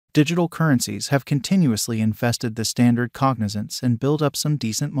Digital currencies have continuously infested the standard cognizance and built up some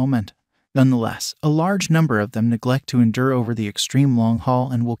decent momentum. Nonetheless, a large number of them neglect to endure over the extreme long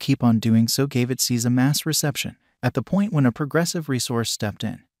haul and will keep on doing so. It sees a mass reception at the point when a progressive resource stepped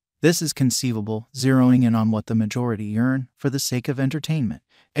in. This is conceivable, zeroing in on what the majority yearn for the sake of entertainment.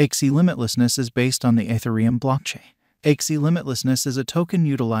 Axie limitlessness is based on the Ethereum blockchain. Axie limitlessness is a token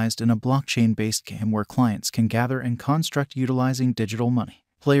utilized in a blockchain-based game where clients can gather and construct utilizing digital money.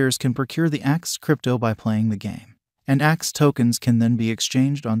 Players can procure the Axie crypto by playing the game, and Axie tokens can then be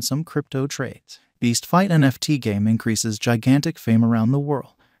exchanged on some crypto trades. Beast Fight NFT game increases gigantic fame around the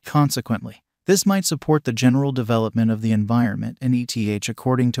world. Consequently, this might support the general development of the environment and ETH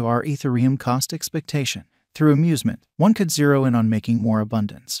according to our Ethereum cost expectation. Through amusement, one could zero in on making more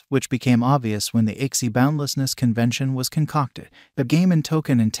abundance, which became obvious when the Axie Boundlessness Convention was concocted. The game and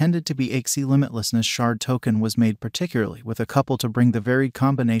token intended to be Axie Limitlessness Shard token was made particularly with a couple to bring the varied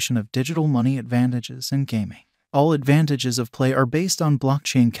combination of digital money advantages and gaming. All advantages of play are based on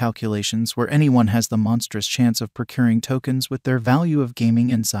blockchain calculations where anyone has the monstrous chance of procuring tokens with their value of gaming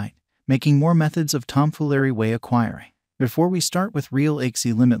insight, making more methods of tomfoolery way acquiring. Before we start with real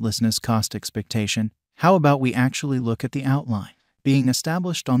Axie Limitlessness cost expectation, how about we actually look at the outline? Being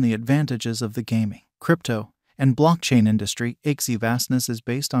established on the advantages of the gaming, crypto, and blockchain industry, Axie vastness is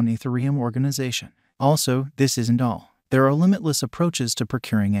based on Ethereum organization. Also, this isn't all. There are limitless approaches to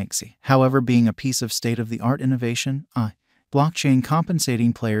procuring Axie. However, being a piece of state-of-the-art innovation, blockchain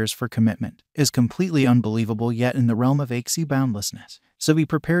compensating players for commitment is completely unbelievable yet in the realm of Axie boundlessness. So be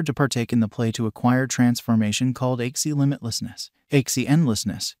prepared to partake in the play to acquire transformation called Axie limitlessness. Axie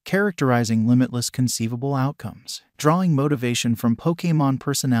endlessness, characterizing limitless conceivable outcomes. Drawing motivation from Pokémon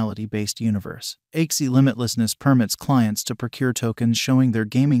personality-based universe. Axie limitlessness permits clients to procure tokens showing their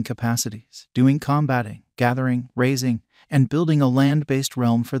gaming capacities, doing combating, gathering, raising, and building a land-based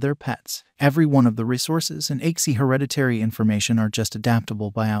realm for their pets. Every one of the resources in Axie hereditary information are just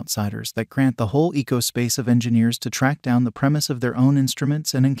adaptable by outsiders that grant the whole ecospace of engineers to track down the premise of their own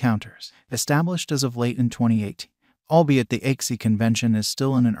instruments and encounters. Established as of late in 2018. Albeit the Axie convention is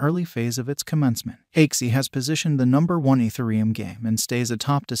still in an early phase of its commencement. Axie has positioned the #1 Ethereum game and stays a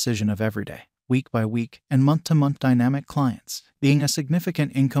top decision of everyday, week-by-week, and month-to-month dynamic clients. Being a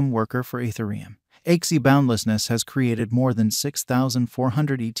significant income worker for Ethereum, Axie boundlessness has created more than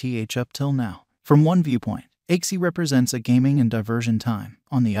 6,400 ETH up till now. From one viewpoint, Axie represents a gaming and diversion time.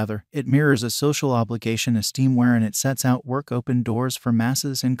 On the other, it mirrors a social obligation esteem wherein it sets out work open doors for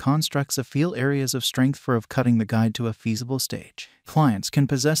masses and constructs a feel areas of strength for of cutting the guide to a feasible stage. Clients can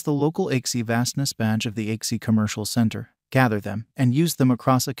possess the local Axie vastness badge of the Axie Commercial Center, gather them, and use them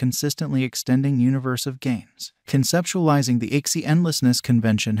across a consistently extending universe of games. Conceptualizing the Axie Endlessness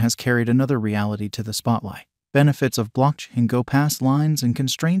Convention has carried another reality to the spotlight. Benefits of blockchain go past lines and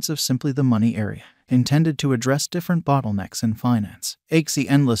constraints of simply the money area. Intended to address different bottlenecks in finance,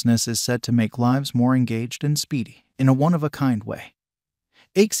 Axie Endlessness is set to make lives more engaged and speedy, in a one-of-a-kind way.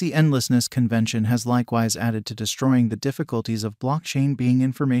 Axie Endlessness Convention has likewise added to destroying the difficulties of blockchain being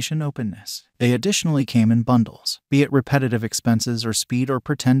information openness. They additionally came in bundles, be it repetitive expenses or speed or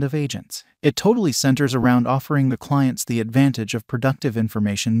pretend of agents. It totally centers around offering the clients the advantage of productive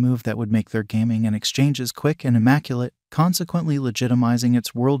information move that would make their gaming and exchanges quick and immaculate, consequently legitimizing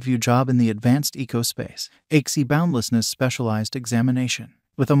its worldview job in the advanced ecospace. Axie Boundlessness Specialized Examination.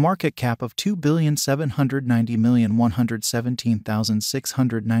 With a market cap of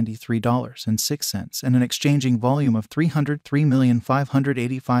 $2,790,117,693.06 and an exchanging volume of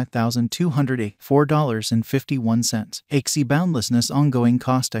 $303,585,284.51, Axie Boundlessness ongoing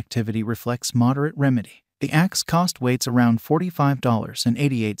cost activity reflects moderate remedy. The Axie cost weights around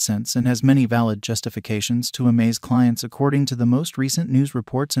 $45.88 and has many valid justifications to amaze clients according to the most recent news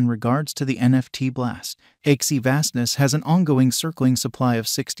reports in regards to the NFT blast. Axie vastness has an ongoing circling supply of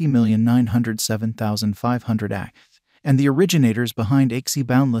 60,907,500 Axie, and the originators behind Axie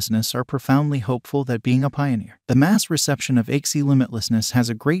Boundlessness are profoundly hopeful that being a pioneer, the mass reception of Axie Limitlessness has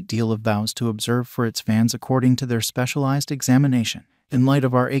a great deal of vows to observe for its fans according to their specialized examination. In light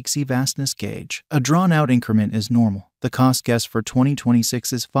of our Axie vastness gauge, a drawn-out increment is normal. The cost guess for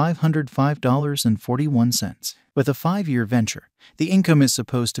 2026 is $505.41. With a 5-year venture, the income is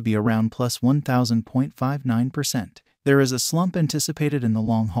supposed to be around plus 1,000.59%. There is a slump anticipated in the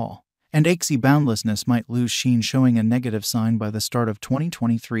long haul, and Axie Boundlessness might lose sheen showing a negative sign by the start of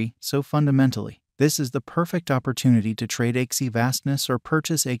 2023, so fundamentally, this is the perfect opportunity to trade Axie vastness or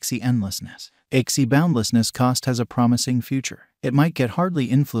purchase Axie endlessness. Axie Boundlessness cost has a promising future. It might get hardly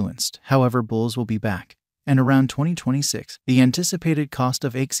influenced, however bulls will be back. and around 2026, the anticipated cost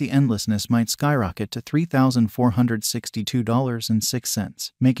of Axie endlessness might skyrocket to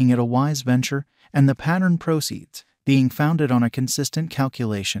 $3,462.06, making it a wise venture, and the pattern proceeds, being founded on a consistent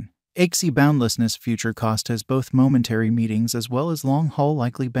calculation. Axie boundlessness future cost has both momentary meetings as well as long-haul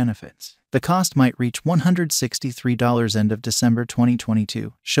likely benefits. The cost might reach $163 end of December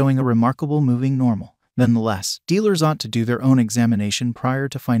 2022, showing a remarkable moving normal. Nonetheless, dealers ought to do their own examination prior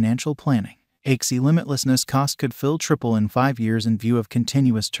to financial planning. Axie limitlessness cost could triple in 5 years in view of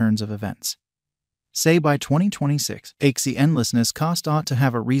continuous turns of events. Say by 2026, Axie endlessness cost ought to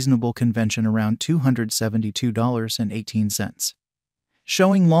have a reasonable convention around $272.18.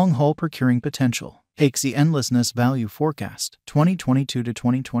 Showing long-haul procuring potential. Axie endlessness value forecast, 2022 to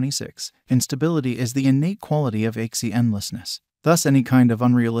 2026. Instability is the innate quality of Axie endlessness. Thus, any kind of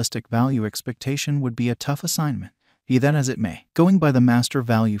unrealistic value expectation would be a tough assignment. Be that as it may, going by the master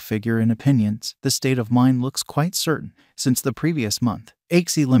value figure in opinions, the state of mind looks quite certain. Since the previous month,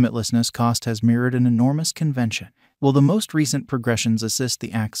 Axie limitlessness cost has mirrored an enormous convention. Will the most recent progressions assist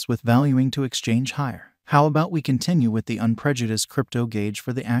the Axie with valuing to exchange higher? How about we continue with the unprejudiced crypto gauge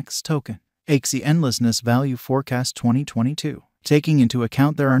for the Axie token? Axie endlessness value forecast 2022. Taking into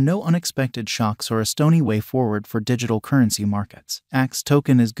account there are no unexpected shocks or a stony way forward for digital currency markets, Axie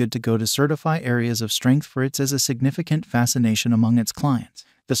token is good to go to certify areas of strength for its as a significant fascination among its clients.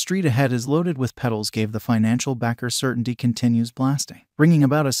 The street ahead is loaded with pedals gave the financial backer certainty continues blasting, bringing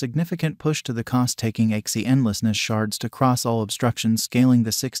about a significant push to the cost-taking Axie endlessness shards to cross all obstructions scaling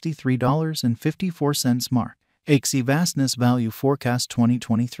the $63.54 mark. Axie vastness value forecast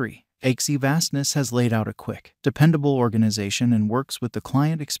 2023. Axie vastness has laid out a quick, dependable organization and works with the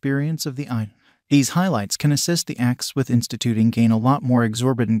client experience of the item. These highlights can assist the Axie with instituting gain a lot more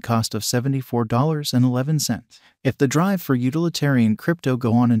exorbitant cost of $74.11. If the drive for utilitarian crypto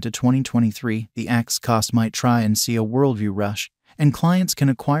go on into 2023, the Axie cost might try and see a worldview rush, and clients can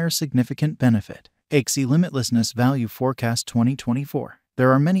acquire significant benefit. Axie limitlessness value forecast 2024.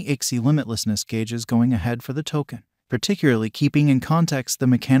 There are many Axie limitlessness gauges going ahead for the token, particularly keeping in context the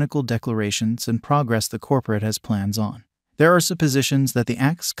mechanical declarations and progress the corporate has plans on. There are suppositions that the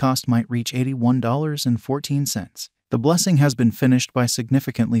Axie cost might reach $81.14. The blessing has been finished by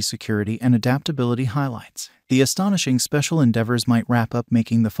significantly security and adaptability highlights. The astonishing special endeavors might wrap up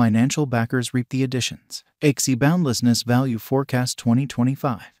making the financial backers reap the additions. Axie boundlessness value forecast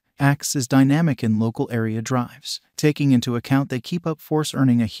 2025. Axie is dynamic in local area drives, taking into account they keep up force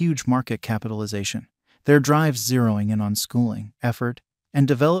earning a huge market capitalization. Their drives zeroing in on schooling, effort, and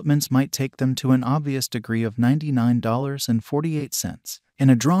developments might take them to an obvious degree of $99.48. In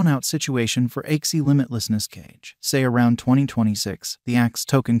a drawn-out situation for Axie limitlessness gauge, say around 2026, the Axie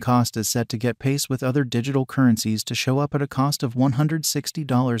token cost is set to get pace with other digital currencies to show up at a cost of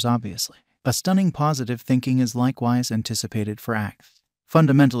 $160 obviously. A stunning positive thinking is likewise anticipated for Axie,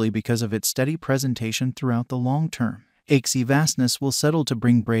 fundamentally because of its steady presentation throughout the long term. Axie vastness will settle to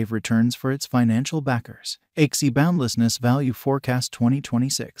bring brave returns for its financial backers. Axie boundlessness value forecast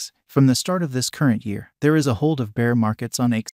 2026. From the start of this current year, there is a hold of bear markets on Axie.